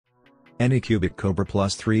AnyCubic Kobra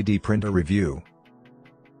Plus 3D Printer Review.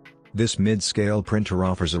 This mid-scale printer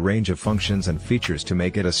offers a range of functions and features to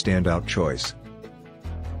make it a standout choice.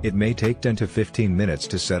 It may take 10 to 15 minutes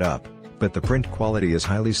to set up, but the print quality is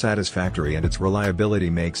highly satisfactory and its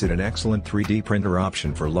reliability makes it an excellent 3D printer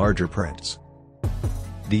option for larger prints.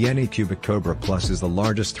 The AnyCubic Kobra Plus is the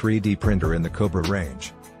largest 3D printer in the Kobra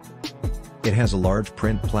range. It has a large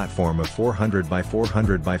print platform of 400 by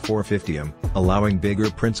 400 by 450 mm, allowing bigger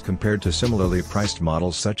prints compared to similarly priced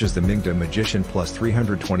models such as the Mingda Magician Plus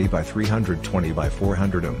 320 by 320 by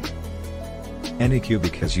 400 mm.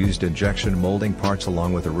 AnyCubic has used injection molding parts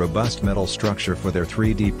along with a robust metal structure for their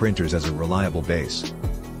 3D printers as a reliable base.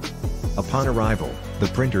 Upon arrival, the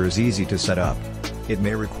printer is easy to set up. It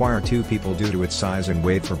may require 2 people due to its size and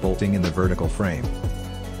weight for bolting in the vertical frame.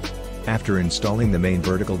 After installing the main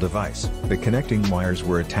vertical device, the connecting wires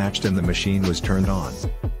were attached and the machine was turned on.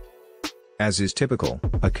 As is typical,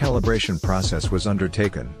 a calibration process was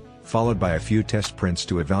undertaken, followed by a few test prints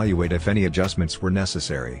to evaluate if any adjustments were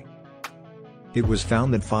necessary. It was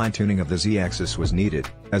found that fine-tuning of the Z-axis was needed,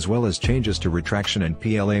 as well as changes to retraction and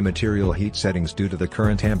PLA material heat settings due to the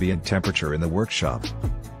current ambient temperature in the workshop.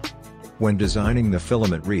 When designing the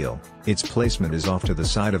filament reel, its placement is off to the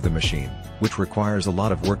side of the machine, which requires a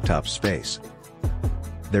lot of worktop space.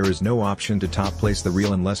 There is no option to top place the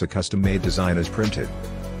reel unless a custom-made design is printed.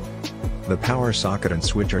 The power socket and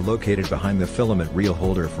switch are located behind the filament reel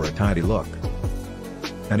holder for a tidy look.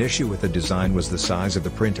 An issue with the design was the size of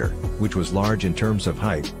the printer, which was large in terms of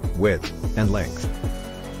height, width, and length.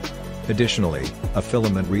 Additionally, a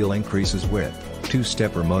filament reel increases width. 2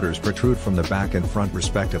 stepper motors protrude from the back and front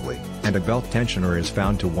respectively, and a belt tensioner is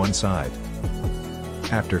found to one side.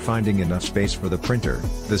 After finding enough space for the printer,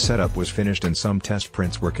 the setup was finished and some test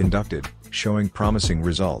prints were conducted, showing promising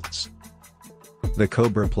results. The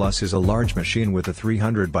Kobra Plus is a large machine with a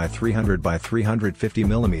 300 by 300 by 350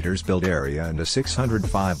 mm build area and a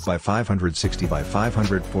 605 by 560 by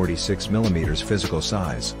 546 mm physical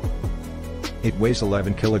size. It weighs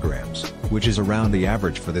 11 kilograms, which is around the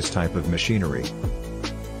average for this type of machinery.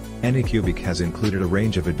 AnyCubic has included a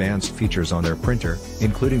range of advanced features on their printer,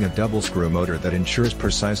 including a double screw motor that ensures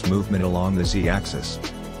precise movement along the Z-axis.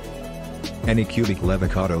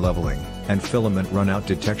 AnyCubic auto leveling, and filament runout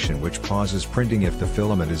detection which pauses printing if the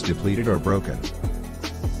filament is depleted or broken.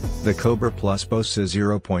 The Kobra Plus boasts a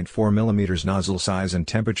 0.4 mm nozzle size and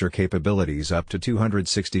temperature capabilities up to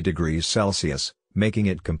 260 degrees Celsius, making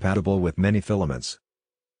it compatible with many filaments.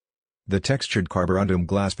 The textured carborundum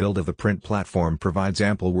glass build of the print platform provides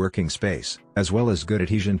ample working space, as well as good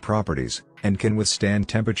adhesion properties, and can withstand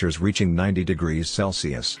temperatures reaching 90 degrees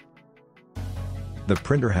Celsius. The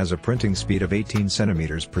printer has a printing speed of 18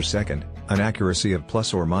 centimeters per second, an accuracy of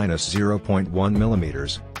plus or minus 0.1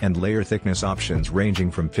 mm, and layer thickness options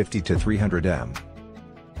ranging from 50 to 300 mm.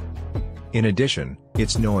 In addition,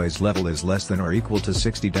 its noise level is less than or equal to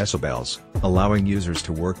 60 decibels, allowing users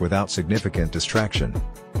to work without significant distraction.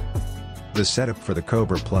 The setup for the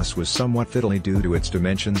Kobra Plus was somewhat fiddly due to its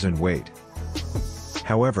dimensions and weight.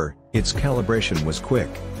 However, its calibration was quick,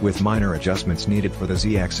 with minor adjustments needed for the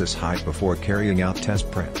Z-axis height before carrying out test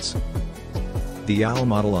prints. The OWL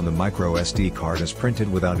model on the microSD card is printed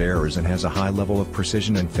without errors and has a high level of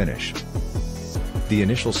precision and finish. The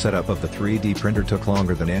initial setup of the 3D printer took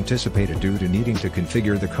longer than anticipated due to needing to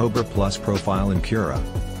configure the Kobra Plus profile in Cura,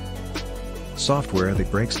 software that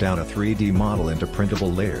breaks down a 3D model into printable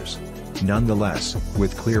layers. Nonetheless,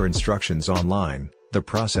 with clear instructions online, the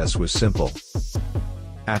process was simple.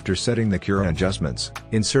 After setting the Cura adjustments,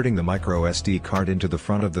 inserting the microSD card into the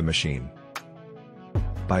front of the machine.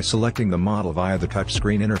 By selecting the model via the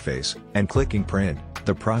touchscreen interface, and clicking print,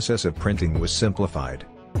 the process of printing was simplified.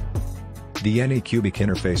 The AnyCubic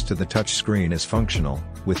interface to the touchscreen is functional,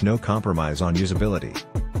 with no compromise on usability.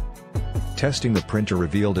 Testing the printer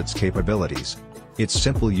revealed its capabilities. Its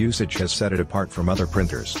simple usage has set it apart from other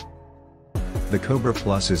printers. The Kobra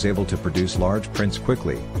Plus is able to produce large prints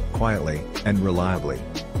quickly, quietly, and reliably.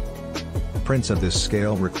 Prints of this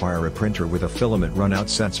scale require a printer with a filament runout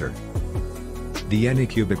sensor. The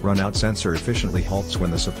AnyCubic runout sensor efficiently halts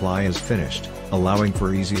when the supply is finished, allowing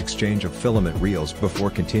for easy exchange of filament reels before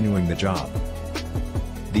continuing the job.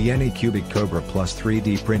 The AnyCubic Kobra Plus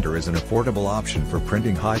 3D printer is an affordable option for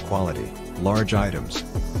printing high-quality, large items.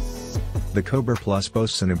 The Kobra Plus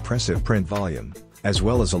boasts an impressive print volume, as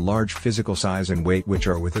well as a large physical size and weight which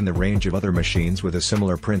are within the range of other machines with a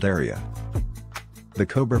similar print area. The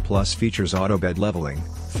Kobra Plus features auto bed leveling,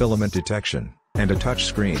 filament detection, and a touch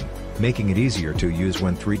screen, making it easier to use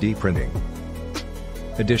when 3D printing.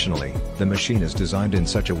 Additionally, the machine is designed in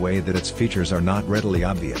such a way that its features are not readily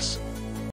obvious.